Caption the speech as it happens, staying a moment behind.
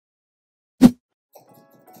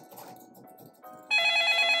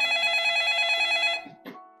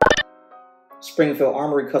Springfield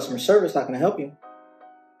Armory customer service. How can I help you?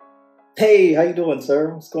 Hey, how you doing,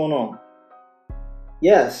 sir? What's going on?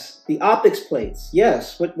 Yes, the Optics plates.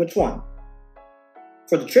 Yes, which one?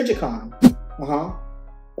 For the Trigicon. Uh-huh.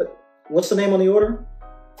 What's the name on the order?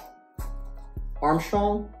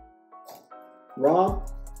 Armstrong? Rob?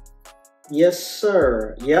 Yes,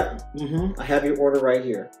 sir. Yep. I have your order right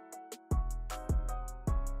here.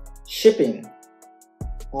 Shipping?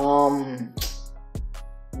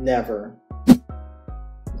 Never.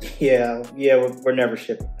 Yeah, we're never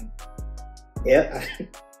shipping them. Yeah,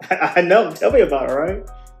 I know. Tell me about it, right?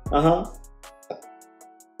 Oh,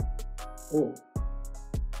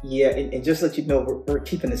 yeah, and just let you know, we're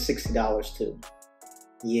keeping the $60 too.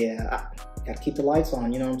 Yeah, I gotta keep the lights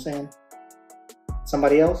on. You know what I'm saying?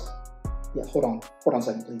 Somebody else? Yeah, hold on a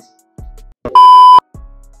second, please.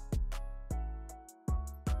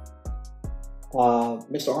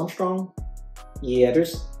 Mr. Armstrong? Yeah,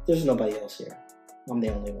 there's nobody else here. I'm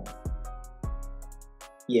the only one.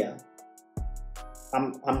 Yeah.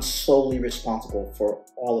 I'm solely responsible for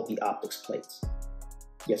all of the Optics plates.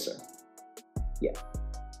 Yes, sir. Yeah.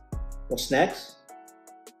 What's next?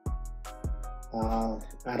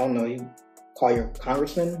 I don't know. You call your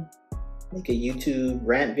congressman, make a YouTube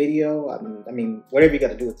rant video. I mean, whatever you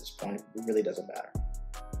got to do at this point, it really doesn't matter.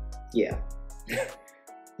 Yeah.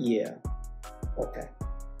 Yeah. Okay.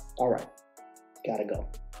 All right. Gotta go.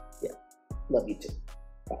 Yeah. Love you too.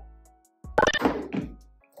 Bye.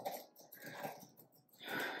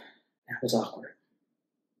 That was awkward.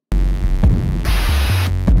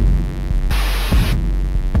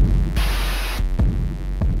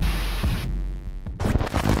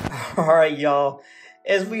 All right, y'all.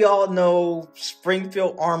 As we all know,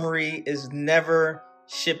 Springfield Armory is never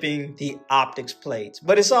shipping the Optics plates,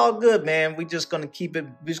 but it's all good, man. We're just gonna keep it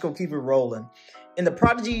rolling. In the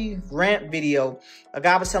Prodigy rant video, a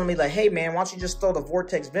guy was telling me like, hey man, why don't you just throw the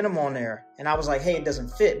Vortex Venom on there? And I was like, hey, it doesn't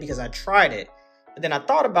fit because I tried it. But then I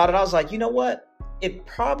thought about it. I was like, you know what? It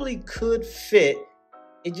probably could fit.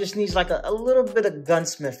 It just needs like a little bit of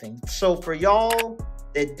gunsmithing. So for y'all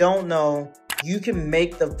that don't know, you can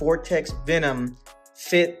make the Vortex Venom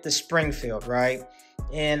fit the Springfield, right?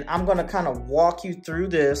 And I'm gonna kind of walk you through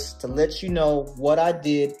this to let you know what I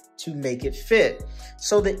did to make it fit.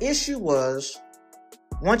 So the issue was,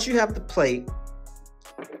 once you have the plate,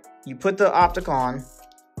 you put the Optic on,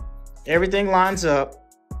 everything lines up,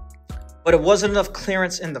 but it wasn't enough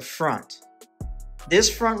clearance in the front.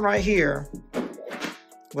 This front right here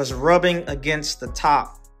was rubbing against the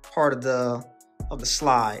top part of the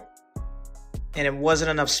slide, and it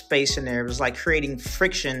wasn't enough space in there. It was like creating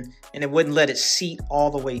friction, and it wouldn't let it seat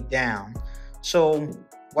all the way down. So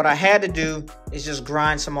what I had to do is just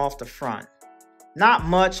grind some off the front. Not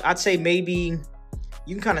much. I'd say maybe,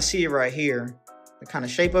 you can kind of see it right here, the kind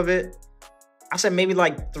of shape of it. I said maybe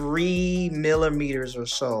like 3 millimeters or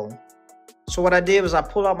so. So what I did was I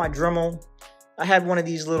pulled out my Dremel. I had one of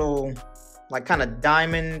these little like kind of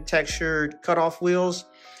diamond textured cutoff wheels.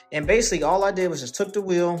 And basically all I did was just took the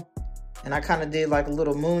wheel and I kind of did like a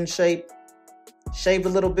little moon shape, shaved a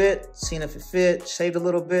little bit, seeing if it fit, shaved a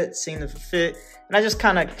little bit, seeing if it fit. And I just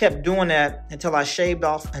kind of kept doing that until I shaved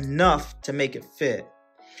off enough to make it fit.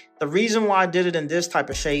 The reason why I did it in this type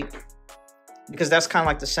of shape, because that's kind of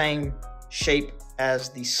like the same shape as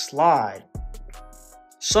the slide.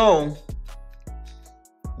 So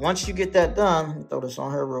once you get that done, let me throw this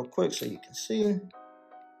on here real quick so you can see.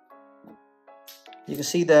 You can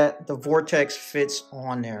see that the Vortex fits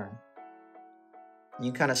on there.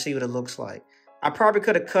 You can kind of see what it looks like. I probably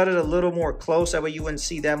could have cut it a little more close. That way you wouldn't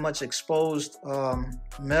see that much exposed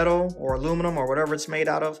metal or aluminum or whatever it's made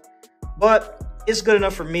out of. But it's good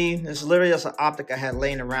enough for me. It's literally just an Optic I had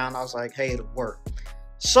laying around. I was like, hey, it'll work.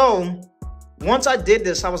 So once I did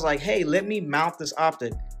this, I was like, hey, let me mount this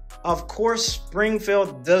Optic. Of course,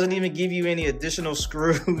 Springfield doesn't even give you any additional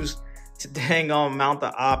screws to dang on mount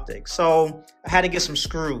the Optic. So I had to get some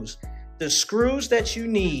screws. The screws that you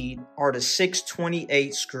need are the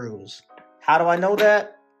 628 screws. How do I know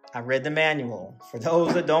that? I read the manual. For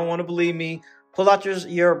those that don't want to believe me, pull out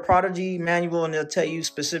your Prodigy manual and they'll tell you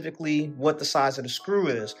specifically what the size of the screw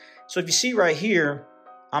is. So if you see right here,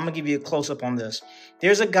 I'm gonna give you a close-up on this.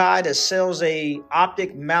 There's a guy that sells a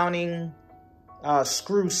Optic mounting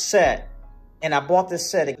screw set, and I bought this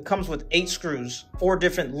set. It comes with 8 screws, 4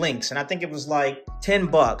 different lengths, and I think it was like 10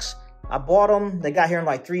 bucks. I bought them. They got here in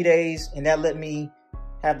like 3 days, and that let me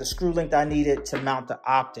have the screw length I needed to mount the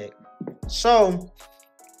Optic. So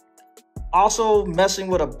also messing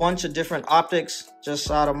with a bunch of different Optics, just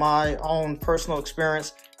out of my own personal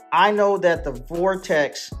experience, I know that the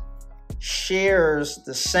Vortex shares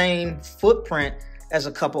the same footprint as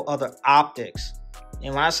a couple other optics.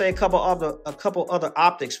 And when I say a couple other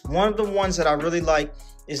optics, one of the ones that I really like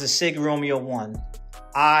is the Sig Romeo 1.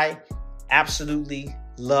 I absolutely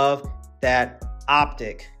love that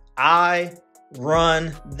optic. I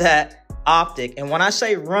run that optic. And when I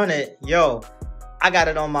say run it, yo, I got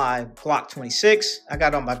it on my Glock 26. I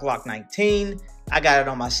got it on my Glock 19. I got it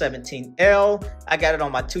on my 17L. I got it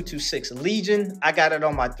on my 226 Legion. I got it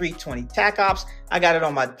on my 320 Tac Ops. I got it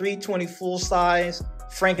on my 320 full size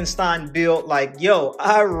Frankenstein build. Like, yo,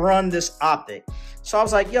 I run this optic. So I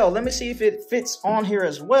was like, yo, let me see if it fits on here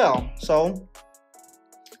as well. So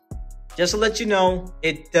just to let you know,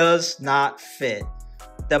 it does not fit.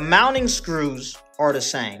 The mounting screws are the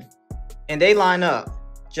same and they line up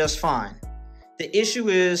just fine. The issue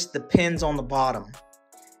is the pins on the bottom.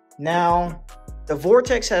 Now, the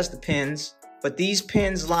Vortex has the pins, but these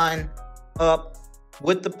pins line up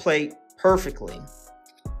with the plate perfectly.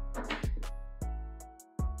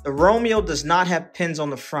 The Romeo does not have pins on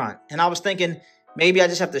the front. And I was thinking maybe I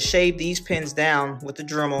just have to shave these pins down with the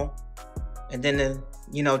Dremel and then,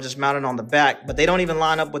 you know, just mount it on the back. But they don't even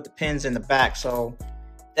line up with the pins in the back. So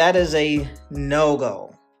that is a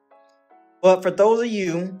no-go. But for those of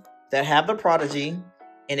you that have the Prodigy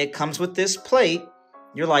and it comes with this plate,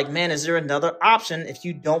 you're like, man, is there another option if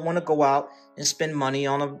you don't want to go out and spend money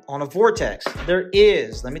on a Vortex? There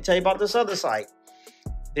is. Let me tell you about this other site.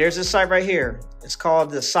 There's this site right here. It's called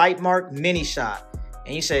the Sightmark Mini Shot.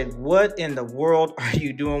 And you say, what in the world are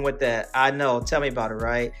you doing with that? I know. Tell me about it,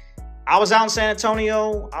 right? I was out in San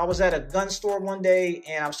Antonio. I was at a gun store one day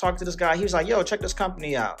and I was talking to this guy. He was like, yo, check this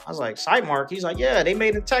company out. I was like, Sightmark? He's like, yeah, they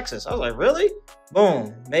made in Texas. I was like, really?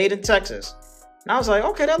 Boom, made in Texas. And I was like,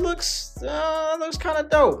 okay, that looks kind of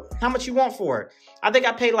dope. How much you want for it? I think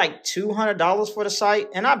I paid like $200 for the site,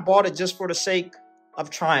 and I bought it just for the sake of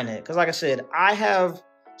trying it. Because like I said, I have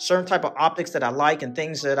certain type of optics that I like and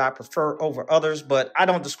things that I prefer over others, but I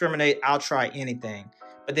don't discriminate. I'll try anything.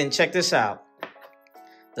 But then check this out.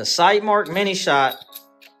 The Sightmark Mini Shot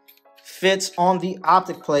fits on the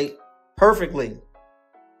optic plate perfectly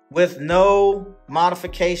with no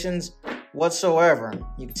modifications whatsoever.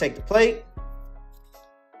 You can take the plate,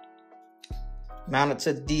 mount it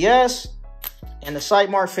to the DS, and the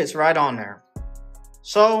Sightmark fits right on there.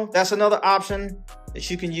 So that's another option that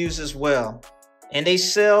you can use as well. And they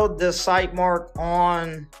sell the Sightmark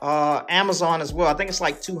on Amazon as well. I think it's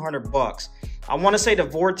like 200 bucks. I want to say the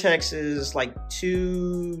Vortex is like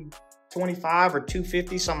 $225 or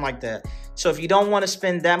 $250, something like that. So if you don't want to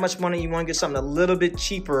spend that much money, you want to get something a little bit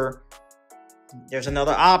cheaper, there's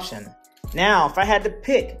another option. Now, if I had to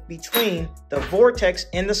pick between the Vortex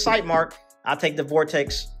and the Sightmark, I'll take the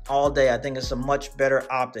Vortex all day. I think it's a much better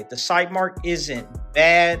optic. The Sightmark isn't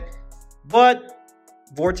bad, but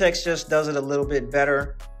Vortex just does it a little bit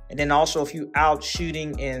better. And then also if you out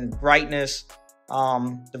shooting in brightness,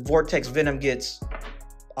 the Vortex Venom gets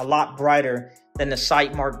a lot brighter than the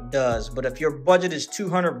Sightmark does. But if your budget is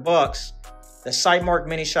 200 bucks, the Sightmark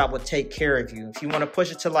Mini Shot will take care of you. If you want to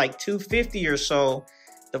push it to like 250 or so,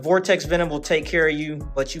 the Vortex Venom will take care of you,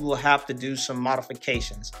 but you will have to do some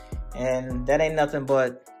modifications. And that ain't nothing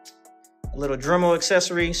but a little Dremel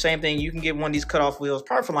accessory. Same thing, you can get one of these cutoff wheels,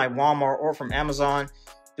 probably from like Walmart or from Amazon.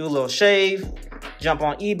 Do a little shave, jump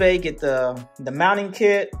on eBay, get the mounting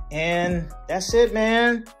kit, and that's it,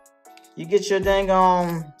 man. You get your dang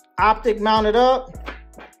optic mounted up,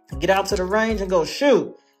 get out to the range and go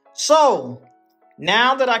shoot. So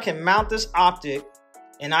now that I can mount this optic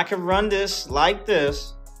and I can run this like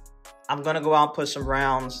this, I'm gonna go out and put some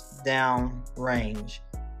rounds down range.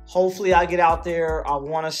 Hopefully I get out there, I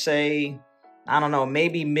wanna say, I don't know,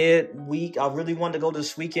 maybe mid-week. I really wanted to go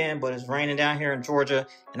this weekend, but it's raining down here in Georgia.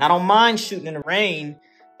 And I don't mind shooting in the rain,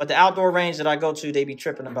 but the outdoor range that I go to, they be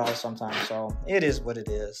tripping about it sometimes. So it is what it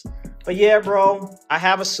is. But yeah, bro, I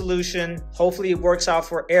have a solution. Hopefully it works out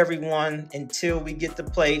for everyone until we get the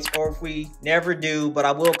plates, or if we never do. But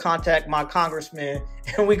I will contact my congressman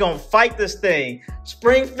and we're going to fight this thing.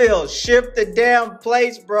 Springfield, ship the damn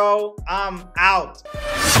plates, bro. I'm out.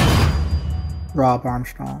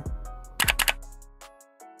 RobbArmstrong.